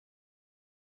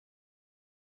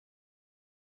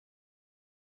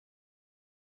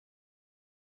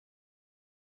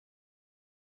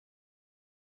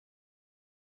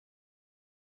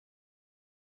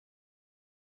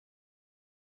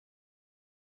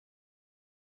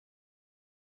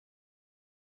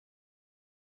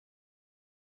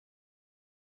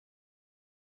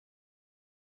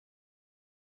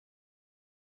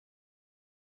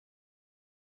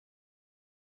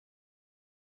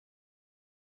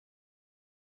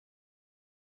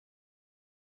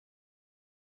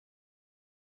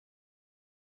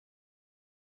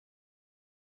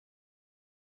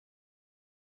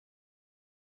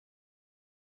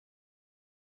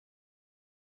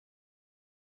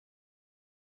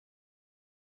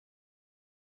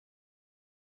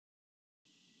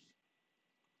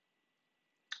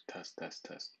Test, test,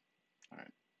 test. All right.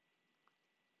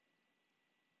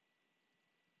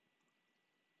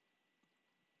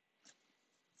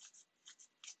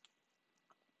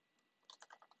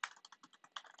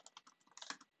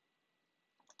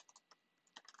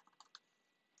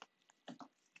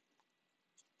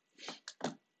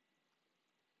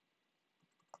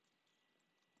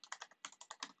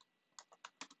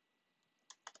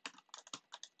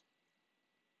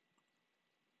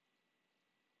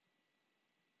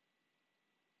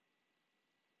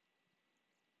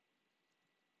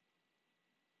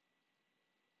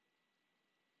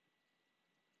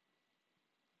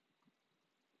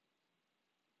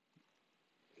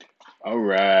 All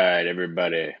right,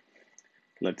 everybody.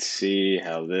 Let's see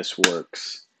how this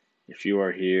works. If you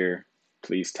are here,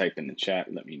 please type in the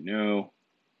chat. Let me know.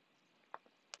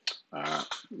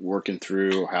 Working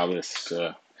through how this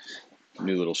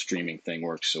new little streaming thing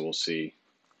works, so we'll see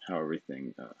how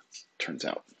everything turns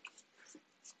out.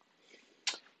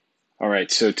 All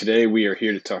right, so today we are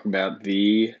here to talk about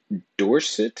the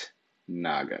Dorset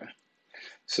Naga.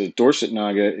 So Dorset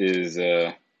Naga is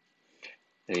a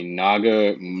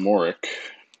Naga Morik,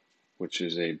 which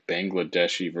is a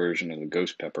Bangladeshi version of the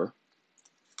ghost pepper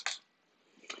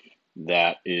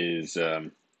that is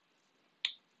that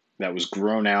was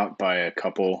grown out by a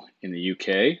couple in the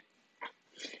UK,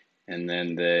 and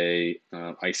then they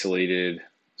isolated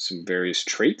some various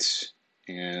traits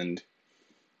and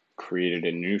created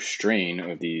a new strain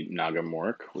of the Naga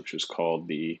Morik, which is called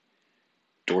the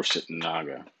Dorset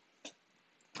Naga.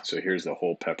 So here's the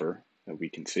whole pepper that we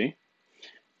can see.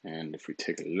 And if we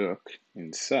take a look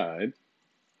inside,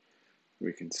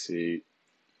 we can see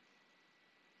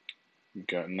we've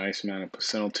got a nice amount of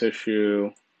placental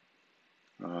tissue.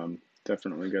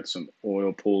 Definitely got some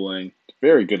oil pooling.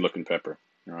 Very good looking pepper.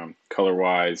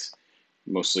 Color-wise,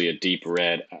 mostly a deep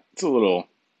red. It's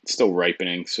still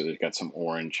ripening, so there's got some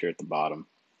orange here at the bottom.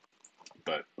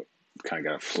 But kind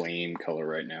of got a flame color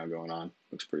right now going on.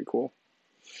 Looks pretty cool.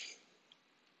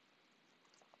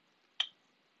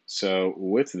 So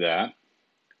with that,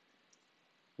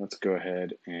 let's go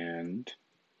ahead and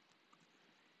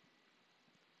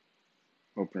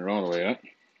open it all the way up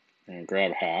and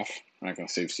grab half. I'm not going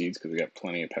to save seeds because we got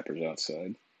plenty of peppers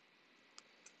outside.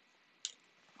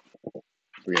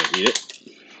 We're going to eat it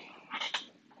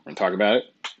and talk about it,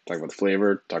 talk about the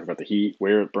flavor, talk about the heat,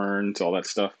 where it burns, all that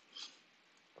stuff.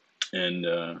 And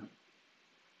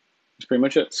that's pretty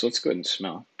much it. So let's go ahead and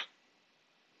smell.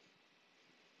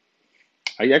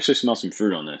 I actually smell some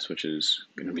fruit on this, which is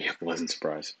going to be a pleasant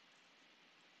surprise.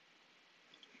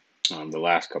 The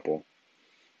last couple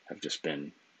have just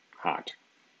been hot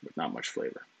with not much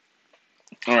flavor.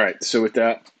 All right, so with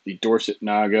that, the Dorset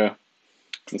Naga.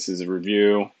 This is a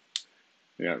review.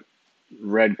 We got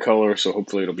red color, so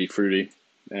hopefully it'll be fruity.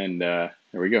 And there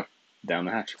we go, down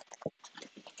the hatch.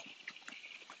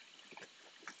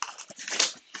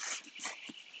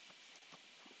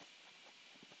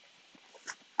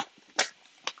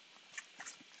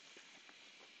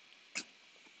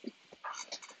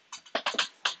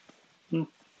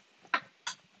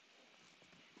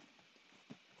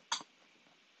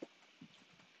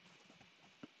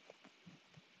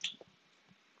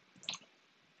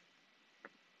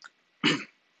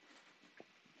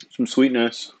 Some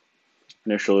sweetness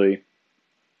initially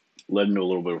led into a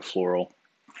little bit of floral.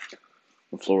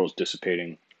 The floral is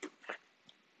dissipating.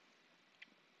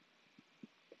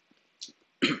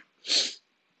 The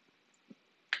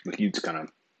heat's kind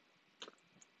of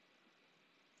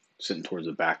sitting towards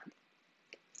the back.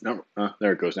 No,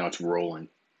 there it goes. Now it's rolling.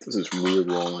 This is this weird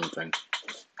rolling thing.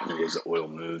 Maybe as the oil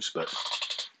moves, but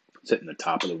it's hitting the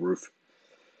top of the roof of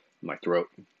my throat,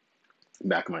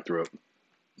 back of my throat.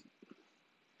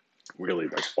 Really,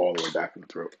 like all the way back in the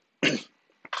throat.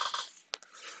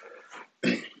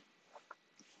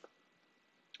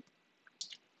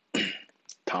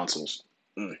 Tonsils.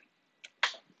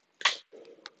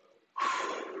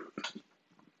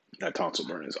 That tonsil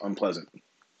burn is unpleasant.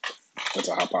 That's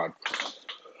a hot pod.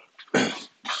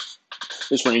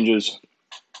 This ranges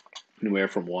anywhere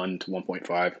from 1 to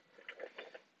 1.5.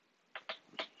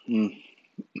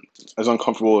 As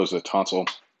uncomfortable as the tonsil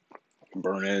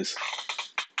burn is,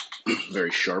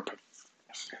 very sharp.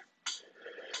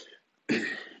 I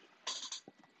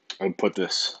would put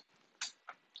this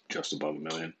just above 1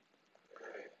 million.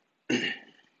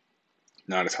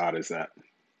 Not as hot as that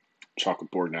chocolate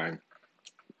bourgogne.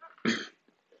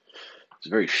 It's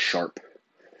very sharp.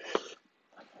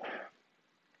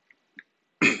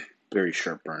 Very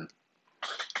sharp burn.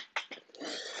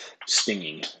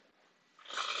 Stinging.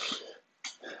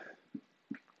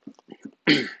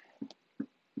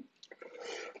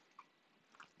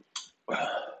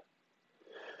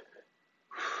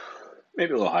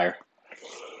 maybe a little higher.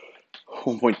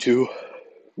 1.2,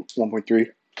 1.3.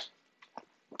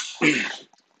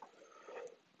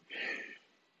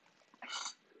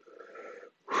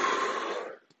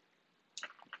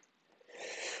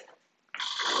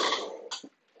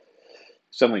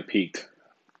 Suddenly peaked,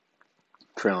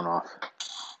 trailing off.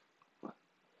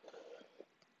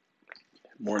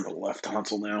 More in the left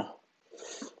tonsil now.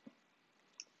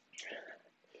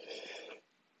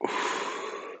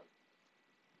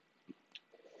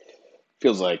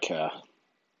 Feels like you have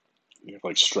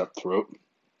like strep throat.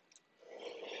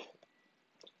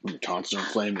 When your tonsils are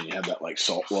inflamed and you have that like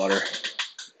salt water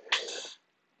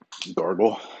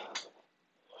gargle.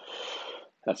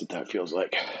 That's what that feels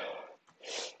like.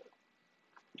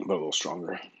 But a little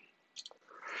stronger.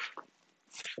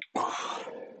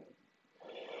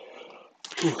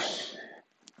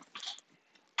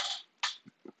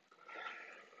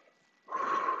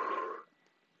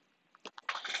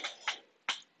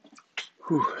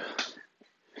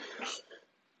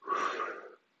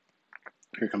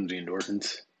 Here comes the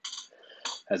endorphins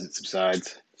as it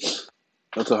subsides.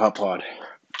 That's a hot pod.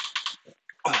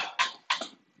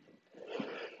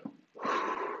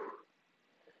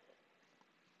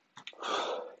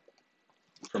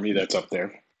 For me, that's up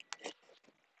there.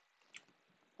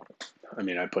 I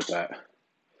mean, I put that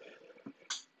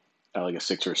at like a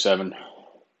 6 or 7.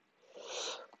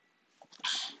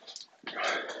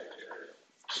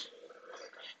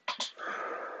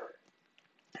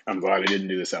 I'm glad I didn't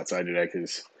do this outside today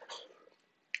because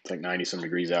it's like 90 some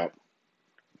degrees out.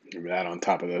 Remember that on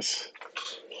top of this,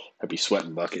 I'd be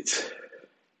sweating buckets.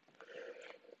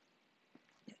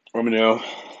 Let me know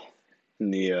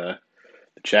in the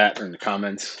chat or in the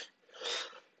comments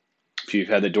if you've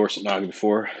had the Dorset Naga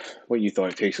before, what you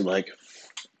thought it tasted like.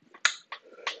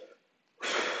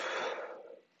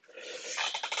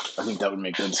 I think that would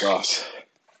make good sauce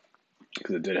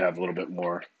because it did have a little bit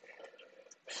more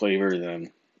flavor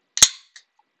than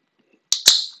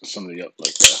some of the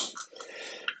like the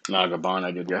Naga Bon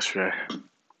I did yesterday.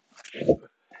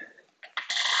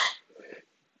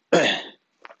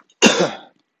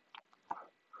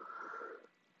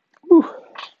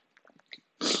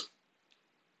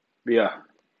 But yeah,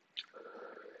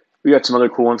 we got some other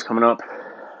cool ones coming up.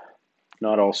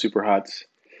 Not all super hots.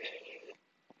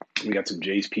 We got some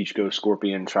Jay's Peach Ghost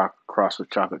Scorpion crossed with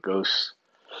Chocolate Ghost.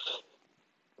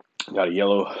 We got a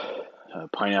yellow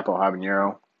pineapple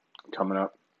habanero coming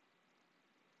up.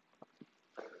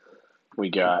 We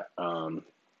got let's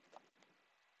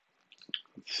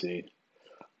see,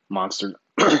 Monster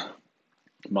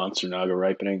Naga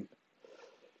ripening.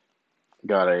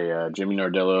 Got a Jimmy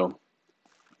Nardello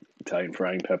Italian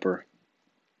frying pepper.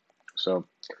 So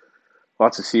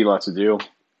lots to see, lots to do.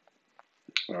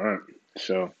 All right,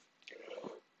 so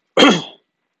the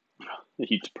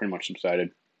heat's pretty much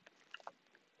subsided.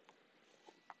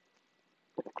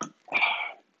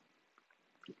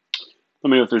 Let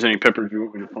me know if there's any peppers you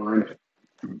want me to find.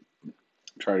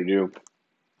 Try to do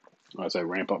as I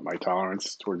ramp up my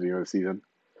tolerance towards the end of the season.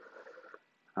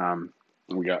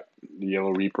 We got the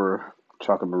Yellow Reaper,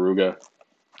 Chocolate Moruga,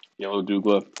 Yellow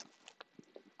Douglas,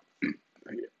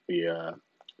 the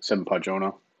 7 Pot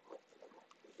Jonah,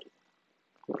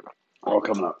 all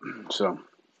coming up. So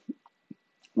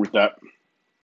with that,